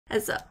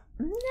As a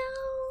no,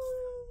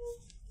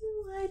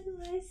 why do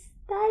I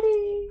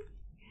stutter?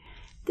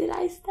 Did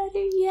I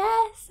stutter?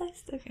 Yes, I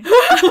stuttered.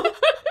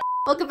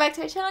 Welcome back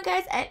to our channel,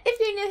 guys, and if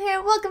you're new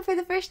here, welcome for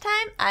the first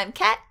time. I'm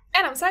Kat.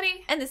 And I'm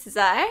Sunny. And this is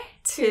our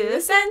 2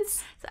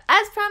 cents. So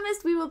as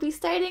promised, we will be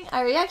starting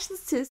our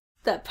reactions to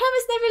The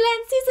Promised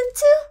Neverland Season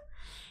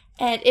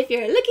 2. And if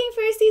you're looking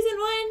for Season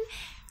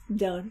 1,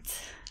 don't.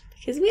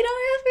 Because we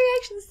don't have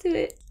reactions to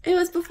it. It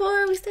was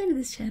before we started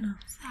this channel.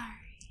 Sorry.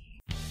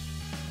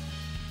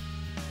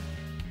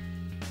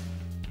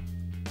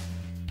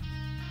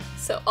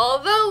 So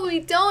although we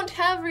don't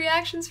have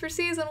reactions for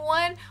Season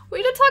 1,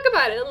 we did talk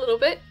about it a little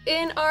bit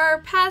in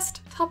our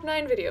past Top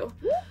 9 video.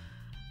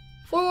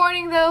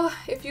 Forewarning though,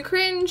 if you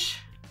cringe,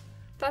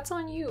 that's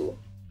on you.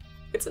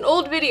 It's an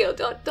old video,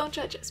 don't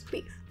judge us,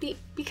 please. Be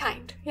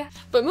kind, yeah?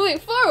 But moving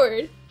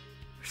forward,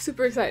 we're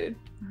super excited.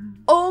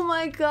 Oh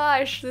my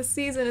gosh, this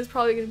season is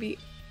probably gonna be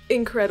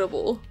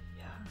incredible.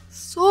 Yeah.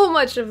 So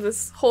much of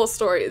this whole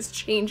story is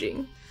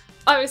changing.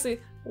 Obviously,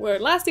 where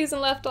last season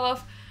left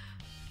off,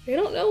 they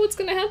don't know what's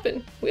gonna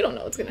happen. We don't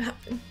know what's gonna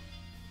happen.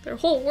 Their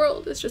whole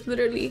world is just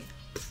literally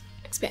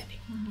expanding.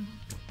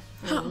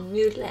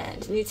 New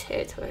land, new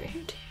territory.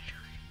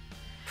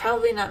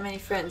 Probably not many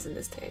friends in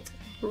this territory.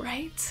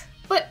 Right?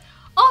 But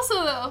also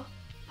though,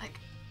 like,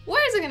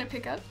 where is it gonna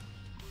pick up?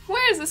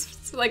 Where is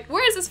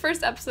this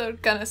first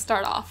episode gonna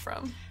start off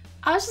from?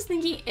 I was just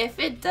thinking, if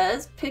it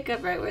does pick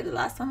up right where the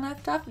last one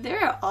left off,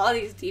 there are all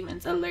these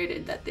demons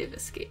alerted that they've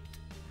escaped.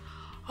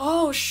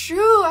 Oh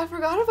shoot, I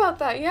forgot about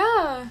that,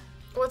 yeah.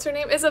 What's her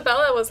name?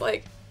 Isabella was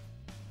like,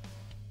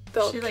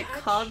 she like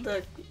called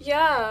the...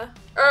 Yeah.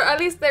 Or at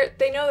least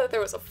they know that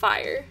there was a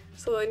fire,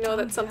 so they know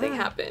that something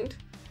happened.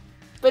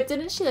 But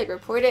didn't she like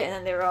report it, and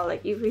then they were all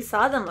like, we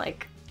saw them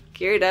like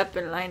geared up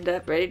and lined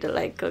up, ready to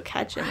like go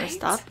catch him or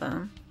stop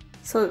them.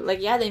 So like,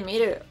 yeah, they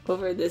made it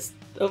over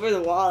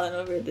the wall and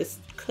over this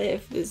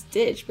cliff, this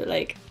ditch, but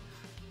like,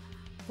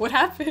 what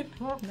happened?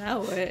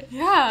 Now what?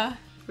 Yeah.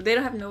 They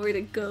don't have nowhere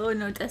to go,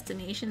 no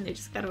destination. They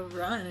just gotta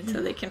run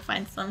until they can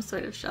find some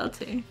sort of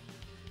shelter.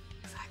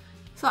 Exactly.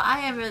 So I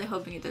am really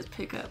hoping it does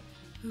pick up.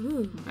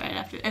 Ooh. Right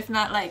after, if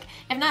not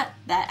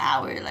that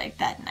hour, like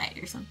that night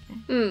or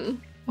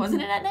something.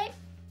 Wasn't it at night?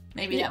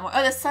 Maybe that more.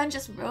 Oh, the sun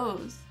just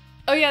rose.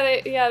 Oh yeah,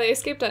 they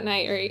escaped at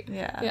night, right?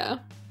 Yeah. Yeah.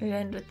 It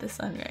ended with the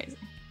sun rising.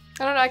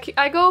 I don't know.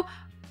 I go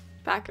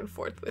back and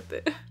forth with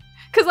it,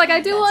 cause like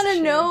I do want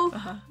to know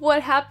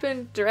what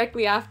happened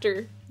directly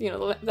after, you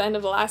know, the end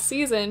of the last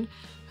season.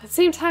 At the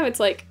same time, it's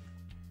like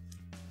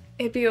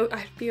I'd be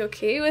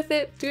okay with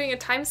it doing a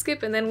time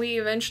skip, and then we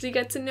eventually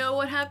get to know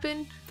what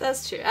happened.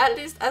 That's true. At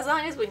least as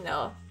long as we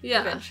know.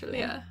 Yeah. Eventually.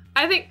 Yeah.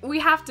 I think we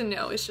have to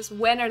know. It's just,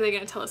 when are they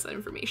going to tell us that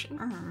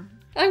information?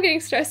 I'm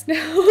getting stressed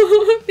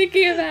now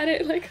thinking about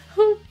it. Like,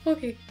 oh,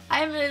 okay.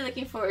 I'm really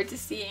looking forward to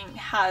seeing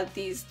how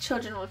these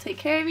children will take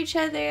care of each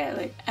other.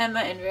 Like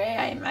Emma and Ray,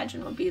 I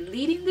imagine, will be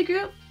leading the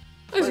group.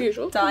 As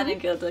usual. Dawn and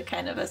Gilda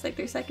kind of as like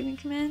their second in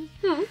command.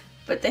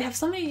 But they have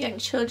so many young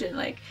children.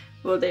 Like,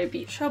 will there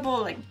be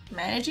trouble like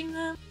managing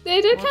them?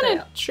 They did kind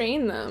of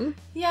train them.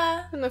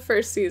 Yeah. In the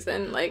first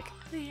season, like.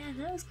 Oh yeah,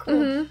 that was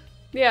cool.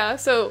 Yeah,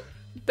 so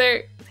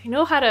they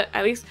know how to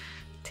at least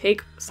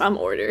take some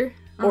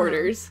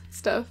orders,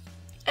 stuff.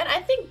 And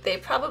I think they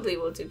probably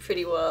will do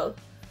pretty well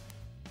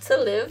to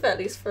live, at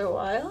least for a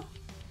while.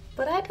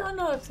 But I don't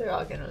know if they're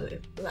all gonna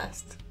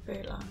last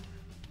very long.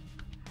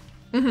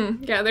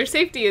 Yeah, their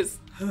safety is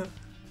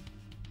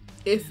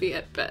iffy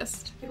at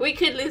best. We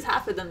could lose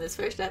half of them this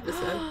first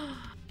episode.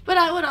 But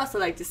I would also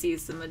like to see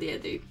some of the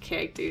other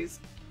characters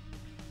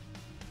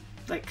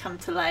like come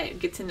to light,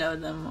 get to know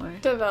them more.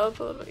 Develop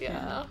a little,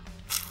 yeah.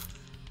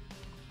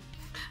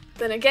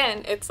 Then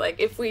again, it's like,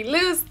 if we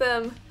lose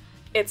them,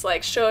 it's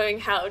like showing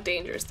how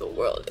dangerous the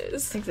world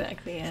is.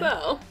 Exactly, yeah.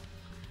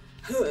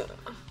 So,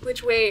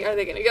 which way are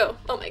they gonna go?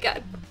 Oh my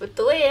god. With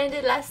the way it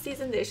ended last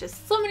season, there's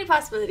just so many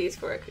possibilities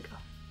for where it could go.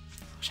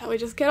 Shall we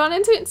just get on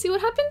into it and see what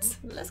happens?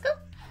 Let's go.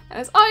 And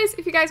as always,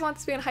 if you guys want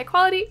this to be in high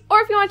quality, or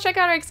if you want to check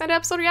out our extended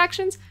episode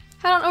reactions,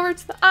 head on over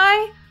to the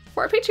eye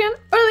for our Patreon,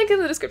 or link in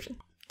the description.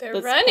 They're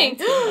running!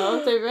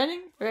 Oh, they're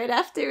running right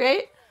after,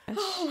 right?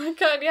 Oh my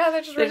god, yeah,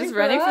 they're just running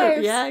for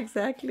yeah,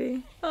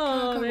 exactly.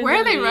 Oh, god, where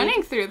are they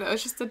running through though?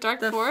 It's just the dark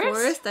forest? The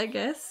forest, I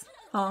guess.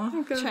 Oh,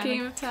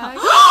 game of tag.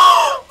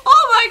 Oh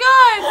my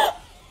god!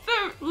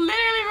 They're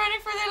literally running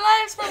for their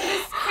lives from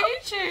this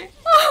creature.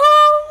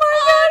 Oh my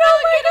god, oh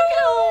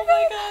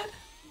my god.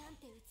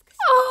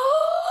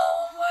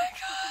 Oh my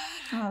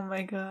god. Oh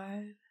my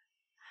god.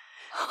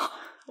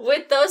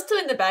 With those two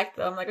in the back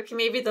though, I'm like, okay,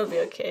 maybe they'll be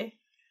okay.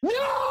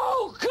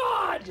 No,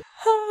 God!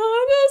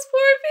 Oh, those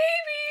poor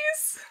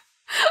babies.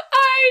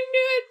 I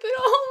knew it, but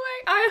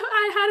oh my,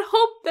 I had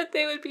hope that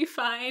they would be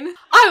fine.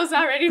 I was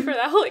not ready for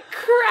that. Holy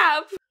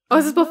crap.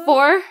 Was this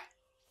before?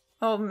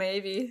 Oh,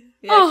 maybe.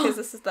 Yeah, because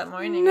this is that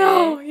morning,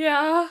 no, right?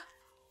 Yeah.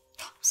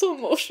 I'm so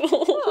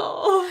emotional.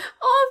 Oh,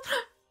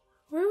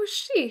 where was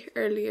she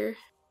earlier?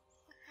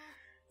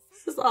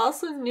 This is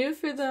also new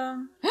for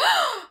them.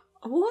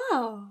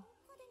 Wow.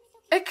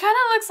 It kind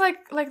of looks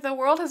like the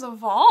world has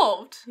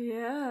evolved.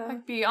 Yeah.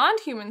 Like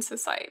beyond human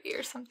society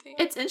or something.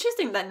 It's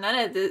interesting that none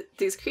of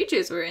these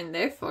creatures were in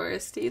their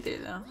forest either,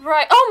 though.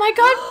 Right. Oh my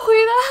god,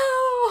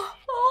 cuidado!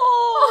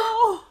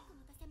 Oh!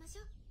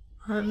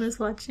 Emma's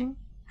watching.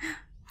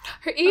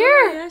 Her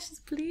ear! Oh, yeah, she's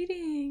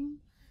bleeding.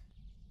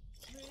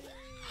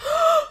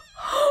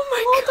 Oh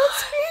my god! Don't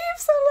scream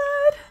so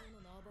loud!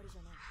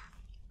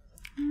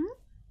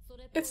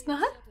 It's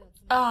not?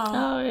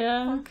 Oh,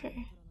 yeah.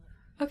 okay.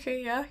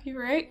 Okay, yeah,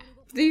 you're right.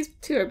 These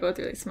two are both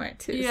really smart,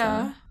 too.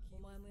 Yeah.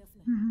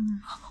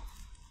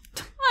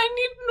 So. I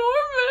need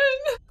Norman!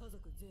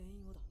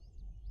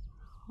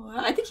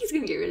 Wow, I think he's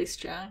gonna get really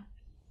strong.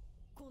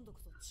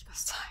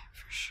 This time,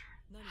 for sure.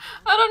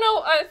 I don't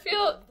know, I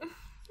feel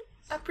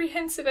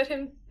apprehensive at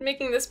him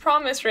making this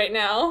promise right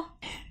now.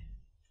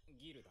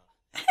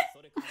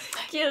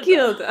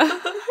 Gilda.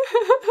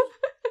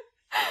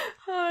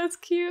 Oh, that's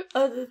cute.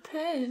 Oh, the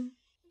pen.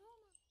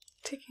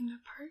 Taking it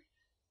apart.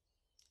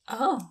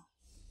 Oh.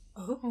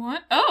 Oh.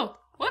 What? Oh,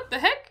 what the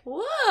heck?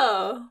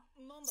 Whoa.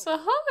 It's a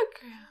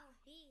hologram.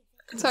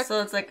 So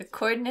it's like a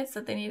coordinates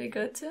that they need to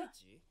go to?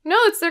 No,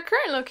 it's their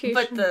current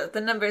location. But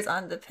the number's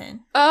on the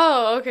pin.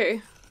 Oh,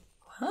 okay.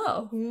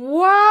 Oh.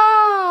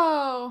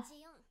 Wow!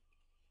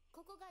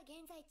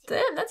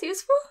 Damn, that's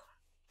useful.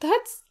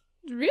 That's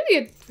really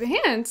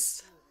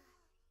advanced.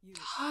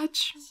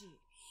 Touch.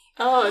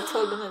 Oh, it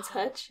told them to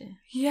touch it.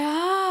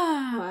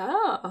 Yeah.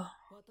 Wow. Oh.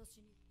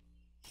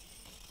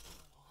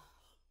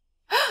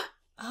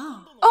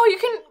 Oh, you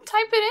can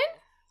type it in?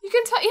 You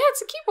can type. Yeah,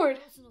 it's a keyboard.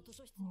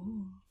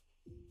 Ooh.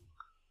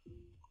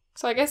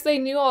 So I guess they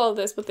knew all of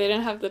this, but they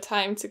didn't have the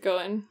time to go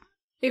in.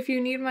 If you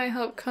need my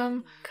help,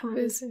 come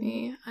visit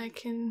me.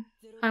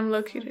 I'm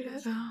located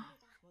at...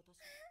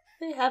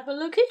 They have a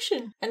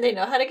location. And they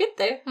know how to get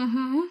there.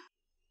 Mm-hmm.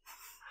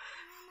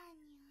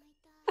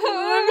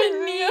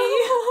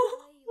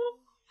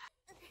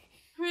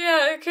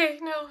 Yeah, okay,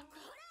 no.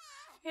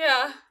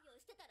 Yeah.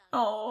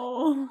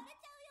 Oh.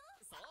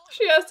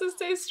 She has to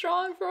stay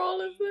strong for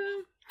all of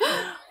them.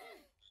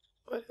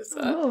 What is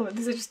that? Oh,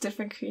 these are just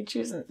different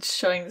creatures and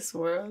showing this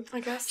world.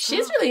 I guess so.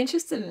 She's really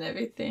interested in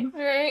everything.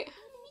 Right.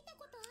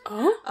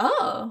 Oh?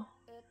 Oh.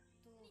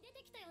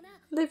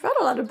 They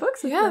brought a lot of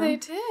books with Yeah, them. they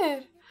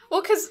did.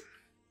 Well, because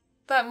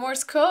that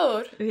Morse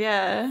code.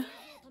 Yeah.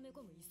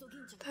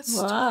 That's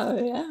Wow,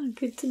 yeah,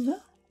 good to know.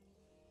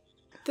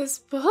 This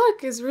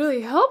book is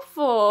really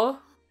helpful.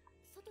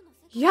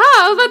 Yeah,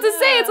 I was about to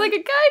say, it's like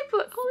a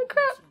guidebook. Holy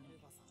crap.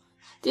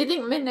 Do you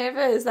think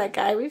Minerva is that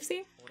guy we've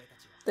seen?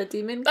 The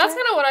demon That's guy?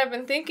 kind of what I've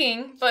been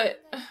thinking,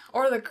 but...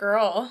 Or the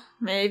girl.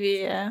 Maybe,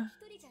 yeah.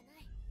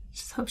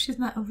 Just hope she's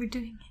not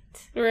overdoing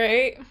it.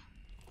 Right?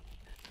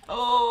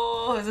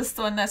 Oh, is this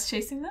the one that's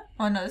chasing them?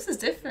 Oh no, this is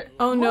different.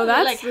 Oh no,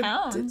 they're that's like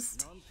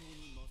hounds.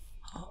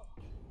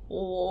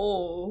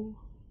 Whoa.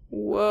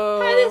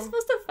 Whoa. How are they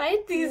supposed to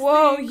fight these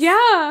Whoa, things?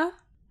 yeah.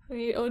 We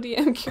need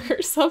ODM cure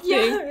or something.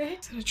 Yeah, right.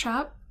 Is it a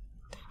trap?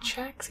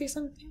 Tracks or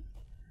something?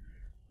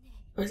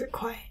 Or is it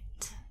quiet?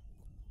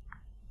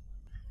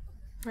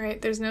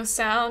 Right, there's no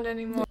sound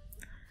anymore.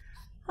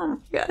 Oh my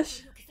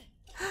gosh.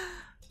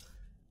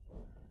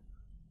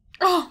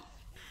 Oh!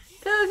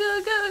 Go,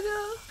 go, go,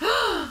 go.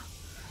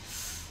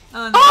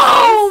 Oh, nice.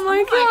 Oh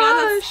my God,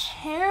 that's gosh!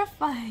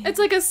 terrifying. It's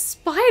like a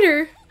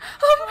spider.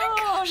 Oh my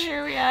gosh!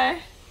 Here we are.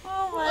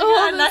 Oh my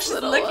Oh, god, now this she's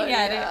little looking one,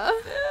 at yeah.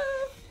 it.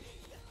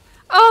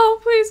 Oh,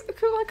 please.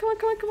 Come on, come on,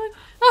 come on, come on.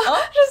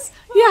 Oh, just,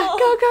 yeah, Oh.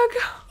 go, go,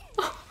 go.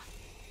 Oh.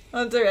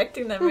 I'm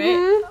directing them, right?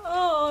 Mhm.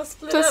 Oh,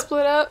 split To up.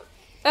 split up.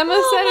 Emma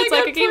Oh said my it's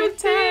like God, a game poor of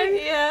tag.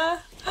 thing, yeah.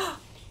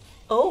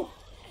 Oh.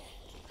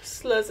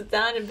 Slows it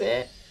down a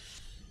bit.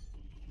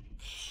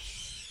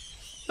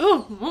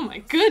 Oh my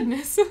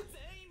goodness.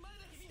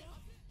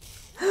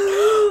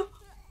 Oh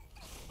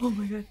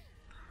my god.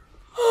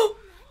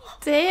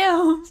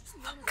 Damn.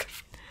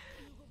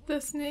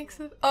 The snakes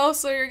have... Oh,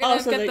 so you're gonna Oh,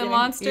 so get they're the gonna-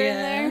 monster in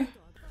yeah. there?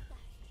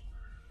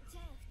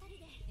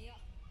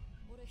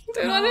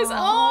 Dude, on his own?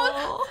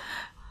 Oh.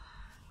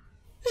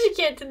 She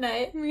can't deny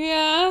it.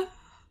 Yeah.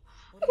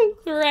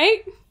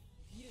 Right?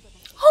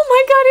 Oh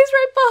my god, he's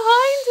right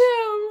behind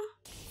him!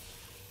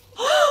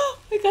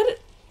 I got it.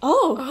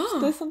 Oh, Oh.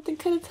 there's something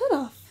cut its head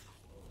off.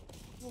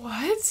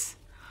 What?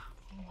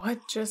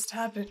 What just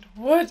happened?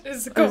 What is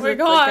Is it going the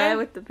guy on?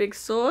 with the big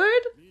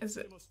sword? Is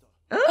it?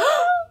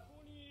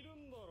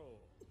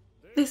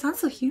 They sound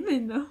so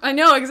human though. I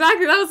know,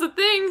 exactly, that was the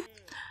thing.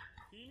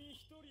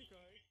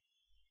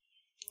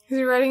 Is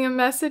he writing a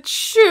message?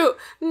 Shoot!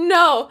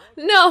 No!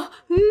 No!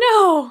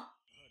 No!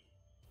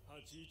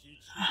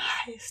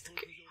 Highest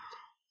grade.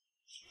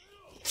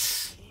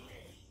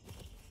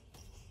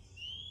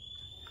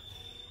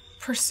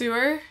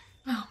 Pursuer?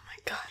 Oh my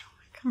god,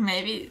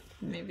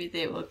 Maybe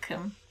they will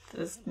come.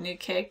 Those new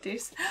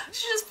characters.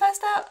 She just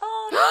passed out.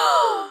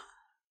 Oh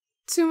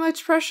Too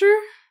much pressure?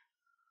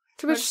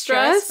 Too no. much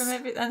stress? From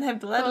and her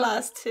blood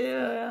loss too.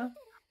 Yeah.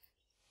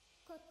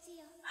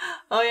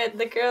 Oh yeah,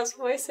 the girl's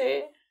voice.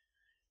 Eh?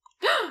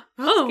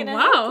 Oh, Gonna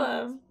wow. help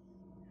them.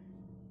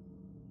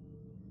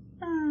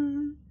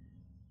 Hmm.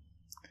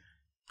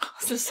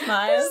 sinister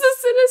smile. This is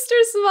a sinister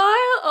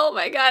smile. Oh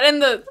my god.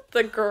 And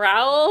the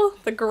growl,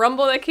 the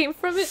grumble that came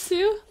from it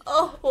too.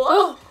 Oh,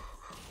 whoa.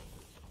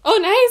 Oh,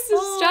 nice. It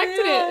Oh,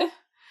 distracted yeah. it.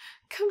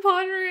 Come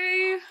on,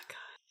 Ray.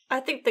 I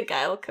think the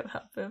guy will come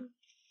help him.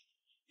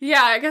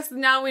 Yeah, I guess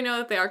now we know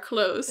that they are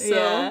close, so.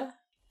 Yeah.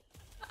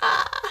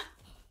 Ah.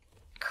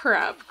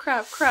 Crap.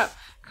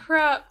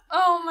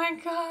 Oh my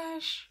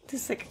gosh.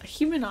 There's like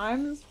human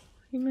arms.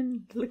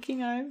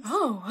 Human-looking arms.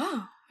 Oh,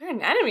 wow. Their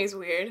anatomy's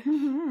weird.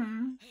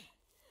 Mm-hmm.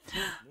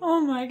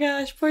 Oh my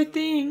gosh, poor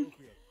thing.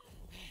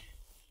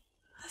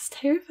 That's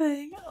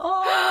terrifying.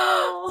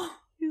 Oh,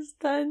 he's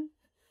done.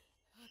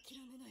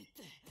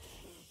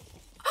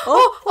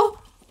 Oh,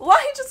 why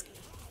he just...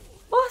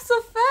 Oh,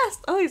 so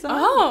fast. Oh, he's on.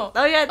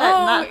 Oh yeah, that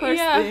not horse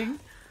thing.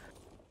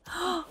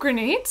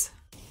 Grenades?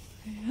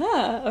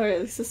 Yeah, or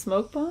at least a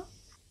smoke bomb.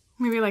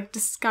 Maybe like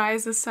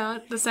disguise the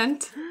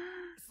scent.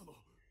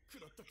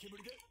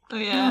 Oh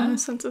yeah.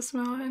 Sense of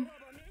smell in.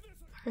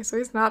 Okay, so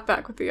he's not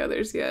back with the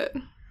others yet.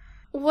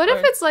 What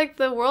if it's like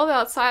the world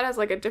outside has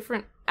like a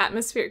different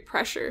atmospheric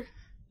pressure?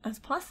 That's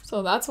possible.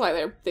 So that's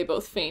why they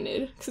both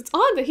fainted. Because it's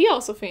odd that he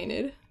also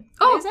fainted.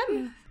 Oh, is that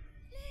me?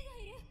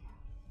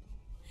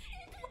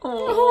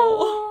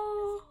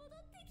 Oh.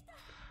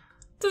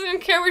 Doesn't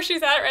even care where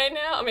she's at right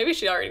now. Or maybe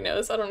she already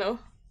knows. I don't know.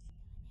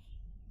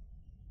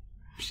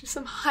 She's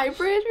some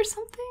hybrid or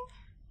something?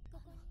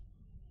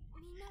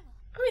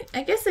 I mean,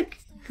 I guess like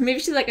maybe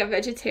she's like a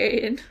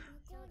vegetarian.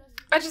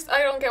 I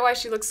don't get why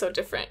she looks so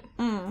different.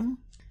 I'm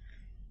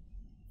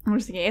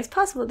just thinking it's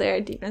possible there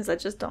are demons that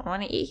just don't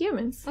want to eat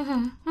humans.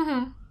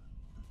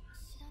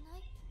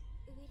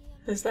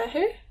 Is that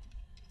her?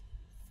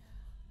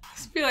 I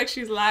just feel like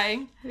she's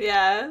lying.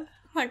 Yeah.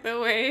 Like the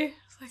way.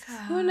 It's like,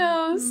 who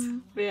knows?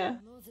 Yeah.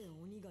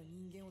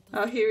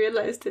 Oh, he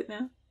realized it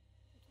now.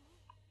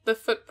 The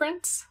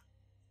footprints?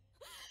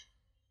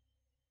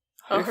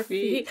 Her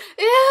feet.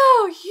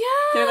 Ew, yeah!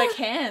 They're like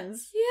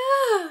hands.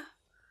 Yeah!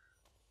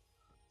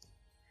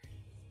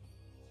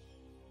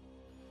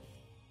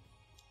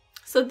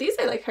 So these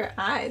are like her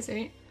eyes,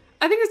 right?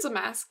 I think it's a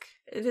mask.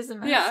 It is a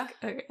mask? Yeah.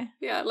 Okay.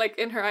 Yeah, like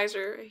in her eyes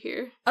are right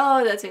here.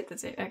 Oh, that's it.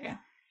 Okay.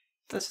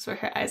 That's just where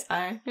her eyes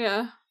are.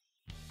 Yeah.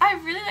 I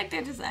really like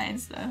their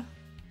designs, though.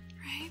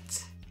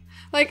 Right?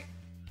 Like,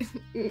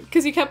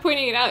 because you kept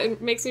pointing it out,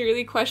 it makes me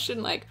really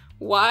question, like,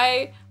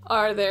 why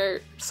are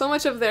there so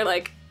much of their,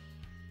 like,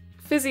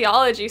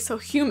 physiology so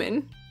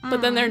human,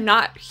 but then they're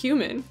not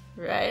human?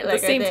 Right, at like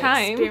the same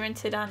time.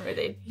 experimented on where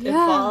they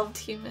evolved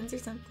humans or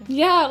something.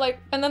 Yeah, like,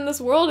 and then this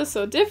world is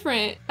so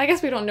different. I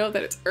guess we don't know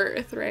that it's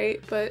Earth,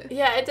 right? But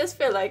yeah, it does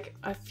feel like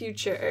a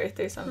future Earth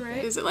or something.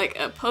 right? Is it like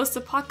a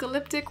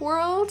post-apocalyptic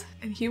world,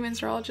 and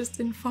humans are all just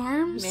in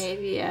farms?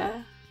 Maybe,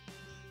 yeah.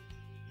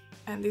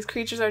 And these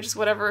creatures are just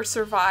whatever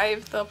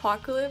survived the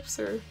apocalypse,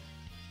 or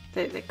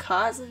The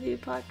cause of the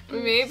apocalypse.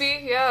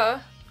 maybe, yeah.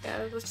 Yeah,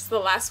 it was just the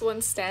last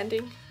one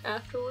standing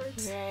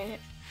afterwards. Right.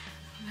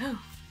 No.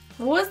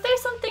 Was there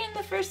something in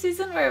the first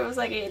season where it was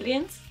like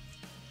aliens?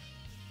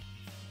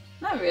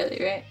 Not really,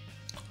 right?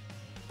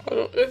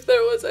 If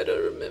there was, I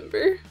don't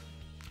remember.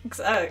 Because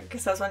I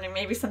was wondering,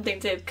 maybe something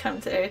did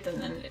come to Earth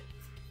and then it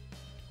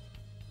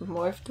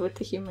morphed with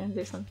the humans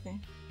or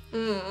something.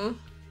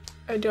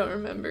 I don't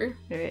remember.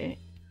 Right.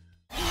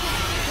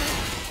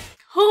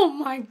 Oh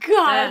my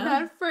god, Yeah.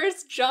 that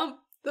first jump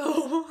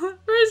though.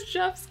 First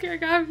jump scare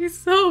got me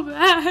so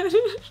bad.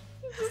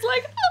 It's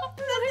like, oh,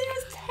 That thing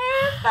was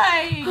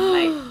terrifying!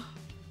 Like,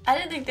 I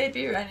didn't think they'd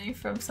be running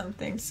from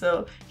something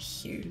so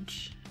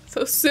huge.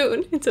 so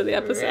soon into the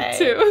episode Right.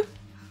 too.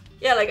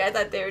 Yeah, like I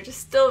thought they were just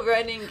still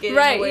running, getting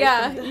Right, away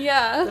yeah, from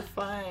yeah. the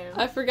farm.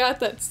 I forgot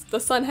that the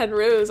sun had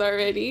rose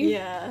already.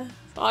 Yeah.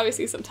 So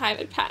obviously some time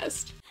had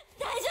passed.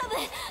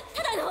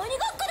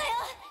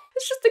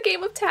 It's just a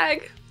game of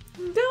tag.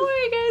 Don't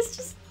worry, guys.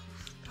 Just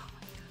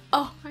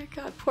Oh my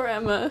god, poor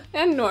Emma.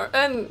 And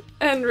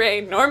and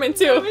Ray. Norman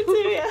too. Norman too,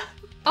 yeah.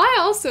 I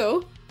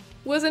also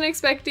wasn't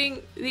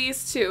expecting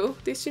these two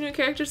new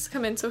characters to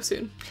come in so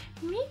soon.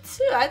 Me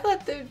too. I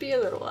thought there would be a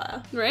little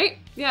while. Right?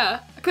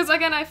 Yeah. Because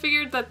again, I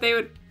figured that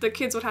the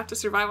kids would have to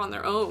survive on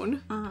their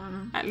own.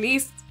 At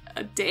least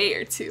a day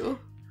or two.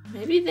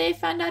 Maybe they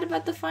found out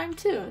about the farm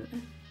too.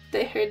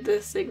 They heard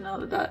the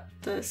signal about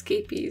the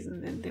escapees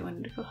and then they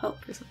wanted to go help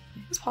or something.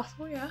 It's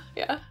possible, yeah.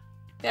 Yeah.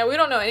 Yeah, we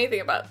don't know anything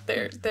about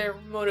their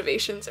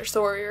motivations or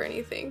story or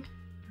anything.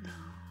 No.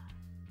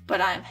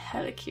 But I'm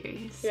hella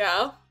curious.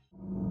 Yeah.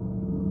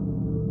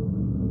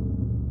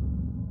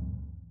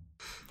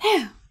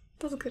 Yeah.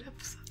 That was a good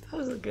episode. That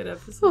was a good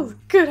That was episode. a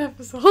good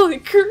episode. Holy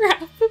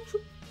crap.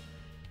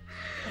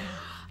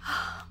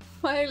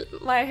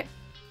 my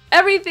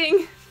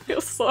everything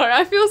feels sore.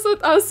 I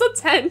was so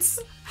tense.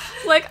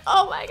 Like,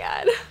 oh my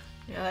god.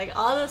 Yeah, like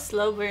all the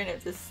slow burn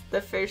of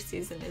the first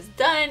season is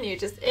done. You're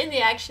just in the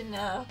action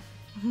now.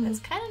 It's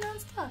kind of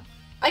non-stop.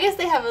 I guess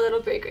they have a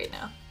little break right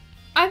now.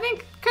 I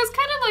think, because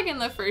kind of like in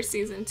the first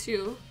season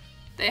too,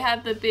 they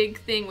had the big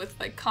thing with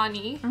like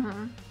Connie,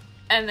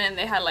 and then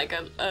they had like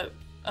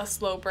a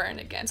slow burn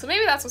again. So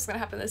maybe that's what's gonna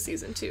happen this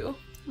season too.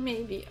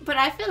 Maybe. But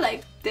I feel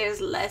like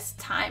there's less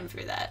time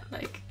for that.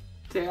 Like,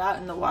 they're out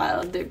in the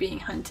wild, they're being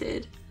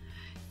hunted.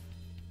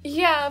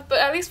 Yeah, but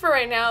at least for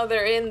right now,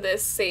 they're in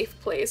this safe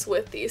place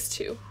with these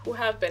two who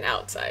have been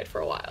outside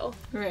for a while.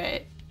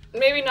 Right.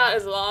 Maybe not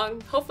as long.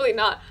 Hopefully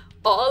not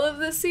all of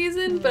this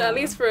season, but at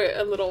least for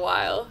a little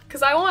while.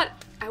 Because I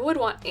would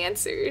want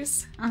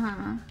answers.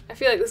 I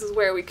feel like this is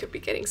where we could be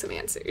getting some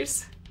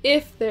answers.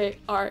 If they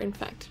are, in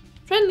fact,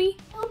 friendly.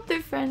 I hope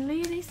they're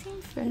friendly. They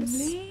seem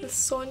friendly. The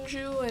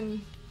Sonju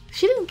and...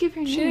 She didn't give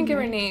her name. She didn't give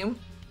her name.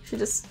 She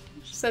just...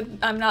 She said,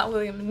 I'm not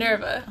William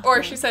Minerva.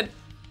 Or she said,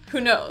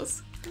 who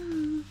knows?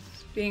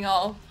 Being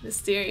all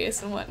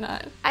mysterious and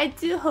whatnot. I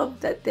do hope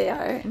that they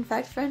are, in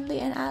fact, friendly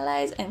and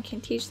allies and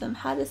can teach them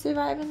how to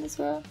survive in this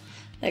world.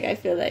 Like, I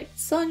feel like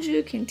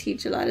Sonju can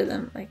teach a lot of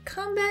them, like,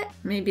 combat.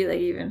 Maybe, like,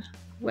 even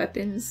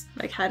weapons.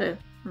 Like, how to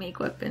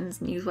make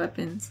weapons and use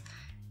weapons.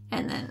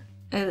 And then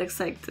it looks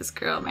like this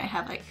girl might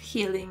have, like,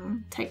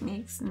 healing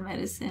techniques and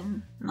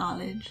medicine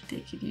knowledge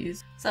they could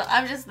use. So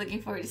I'm just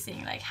looking forward to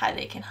seeing, like, how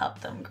they can help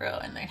them grow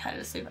and learn how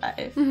to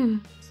survive.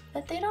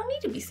 That they don't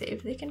need to be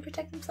saved. They can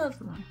protect themselves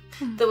more.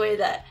 The way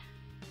that...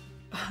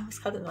 I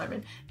almost called him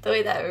Norman. The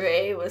way that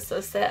Ray was so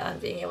set on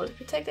being able to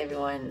protect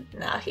everyone,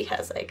 now he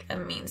has, like, a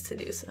means to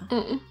do so.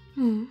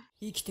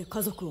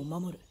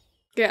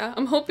 Yeah,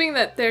 I'm hoping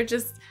that they're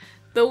just...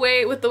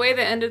 With the way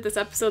they ended this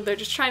episode, they're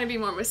just trying to be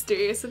more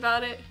mysterious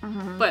about it.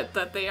 But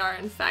that they are,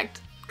 in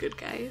fact, good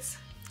guys.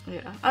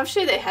 Yeah. I'm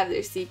sure they have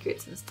their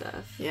secrets and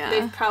stuff. Yeah.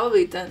 They've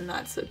probably done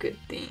not so good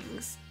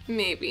things.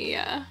 Maybe,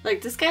 yeah.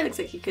 Like, this guy looks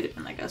like he could have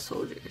been, like, a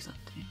soldier or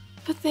something.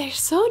 But they're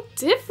so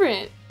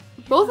different.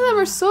 Both of them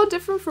are so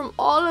different from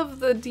all of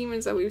the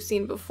demons that we've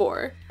seen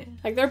before.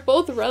 Like, they're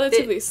both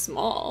relatively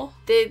small.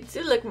 They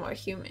do look more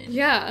human.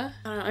 Yeah.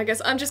 I don't know, I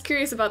guess I'm just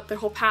curious about their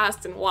whole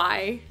past and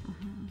why.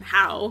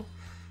 How.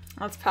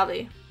 That's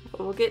probably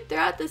what we'll get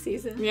throughout the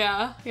season.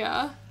 Yeah,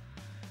 yeah.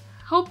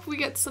 Hope we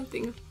get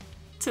something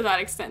to that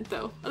extent,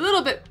 though. A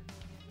little bit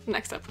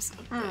next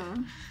episode.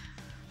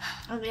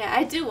 Oh, yeah,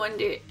 I do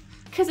wonder...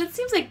 Because it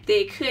seems like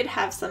they could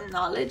have some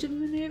knowledge of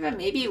Minerva.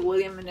 Maybe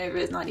William Minerva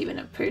is not even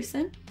a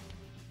person.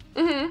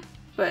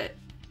 But...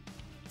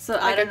 So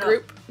like I don't a know.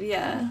 group?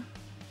 Yeah.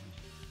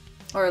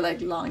 Or like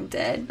long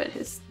dead, but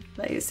his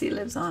legacy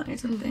lives on or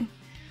something.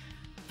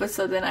 But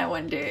so then I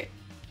wonder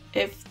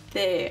if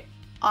they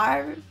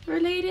are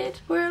related,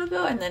 where it'll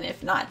go, and then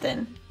if not,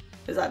 then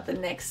is that the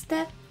next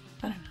step?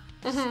 I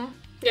don't know.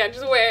 Yeah,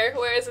 just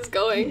where is this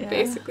going,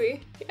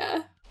 basically.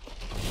 Yeah.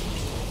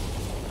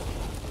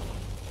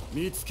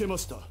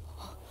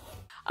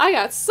 I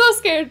got so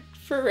scared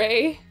for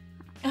Ray.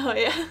 Oh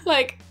yeah.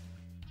 Like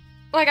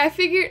I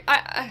figured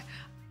I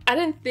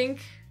didn't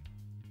think.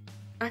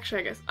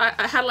 Actually, I guess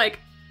I had I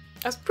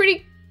was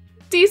pretty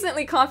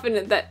decently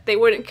confident that they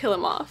wouldn't kill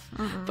him off.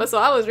 But so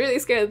I was really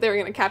scared that they were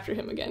gonna capture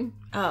him again.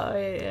 Oh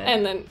yeah.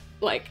 And then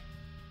like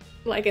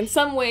in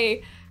some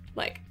way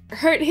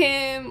hurt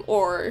him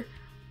or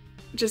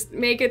just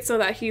make it so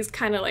that he's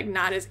kind of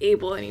not as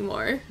able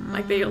anymore.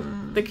 Like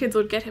the kids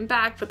would get him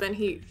back, but then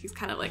he's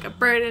kind of like a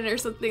burden or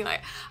something.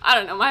 Like, I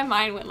don't know, my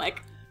mind went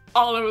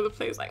all over the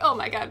place. Like, oh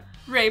my god,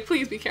 Ray,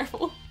 please be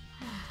careful.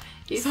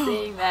 He's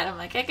saying that, I'm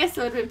like, I guess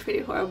it would have been pretty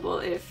horrible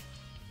if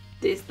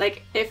this,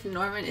 if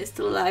Norman is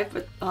still alive,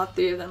 but all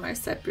three of them are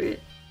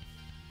separate.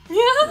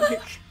 Yeah.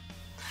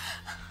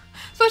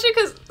 Especially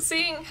because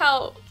seeing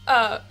how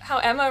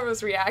Emma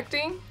was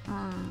reacting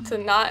to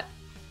not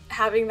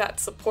having that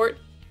support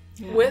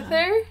with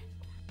her.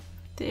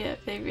 They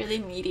really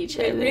need each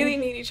other. other. They really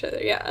need each other,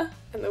 yeah.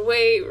 And the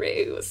way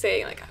Ray was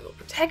saying, I will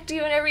protect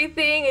you and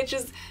everything, it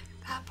just,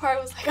 that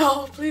part was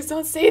oh, please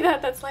don't say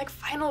that. That's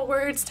final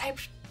words type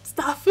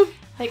stuff.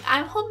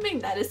 I'm hoping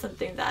that is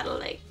something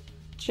that'll,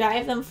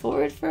 drive them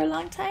forward for a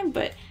long time,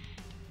 but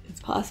it's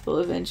possible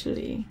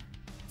eventually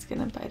it's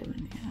gonna bite him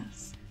in the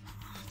ass.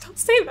 Don't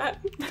say that.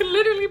 It could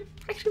literally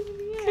bite him in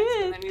the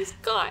ass and then he's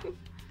gone.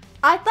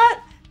 I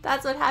thought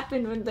that's what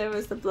happened when there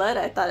was the blood.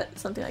 I thought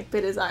something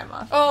bit his arm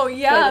off. Oh,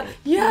 yeah.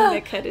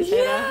 They cut his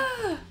head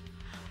off.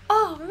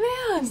 Oh,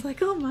 man.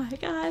 It's oh my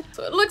god.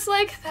 So it looks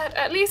like that,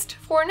 at least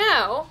for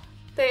now,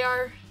 they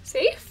are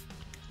safe.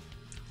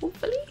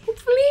 Hopefully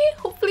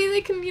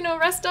they can,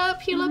 rest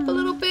up, heal up a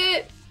little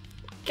bit,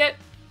 get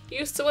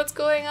used to what's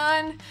going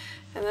on,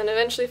 and then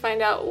eventually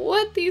find out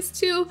what these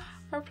two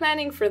are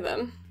planning for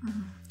them.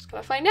 Just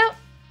gonna find out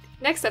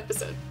next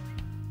episode.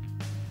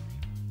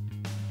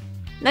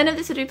 None of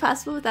this would be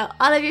possible without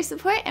all of your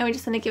support, and we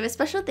just want to give a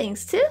special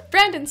thanks to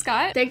Brandon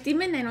Scott,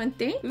 Demon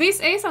 913, Luis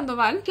A.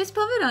 Sandoval, Chris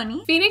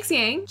Poveroni, Phoenix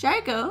Yang,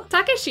 Jargo,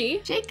 Takeshi,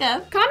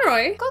 Jacob,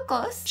 Conroy,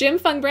 Cocos, Jim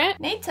Fungbrandt,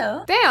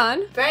 Nato,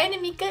 Dayon, Brian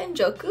Emeka and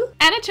Njoku,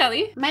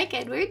 Anichelli, Mike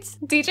Edwards,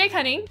 DJ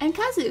Cunning, and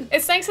Kazu.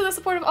 It's thanks to the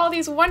support of all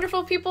these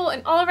wonderful people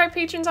and all of our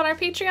patrons on our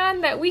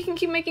Patreon that we can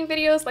keep making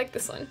videos like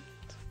this one.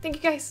 Thank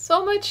you guys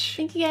so much.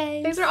 Thank you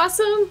guys. Thanks are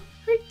awesome.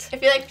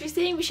 If you liked what you're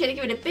seeing, be sure to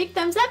give it a big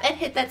thumbs up and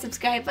hit that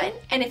subscribe button.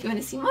 And if you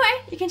want to see more,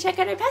 you can check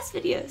out our past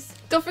videos.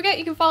 Don't forget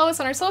you can follow us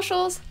on our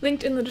socials,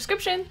 linked in the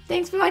description.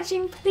 Thanks for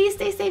watching. Please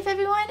stay safe,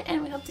 everyone,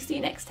 and we hope to see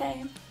you next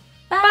time.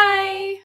 Bye!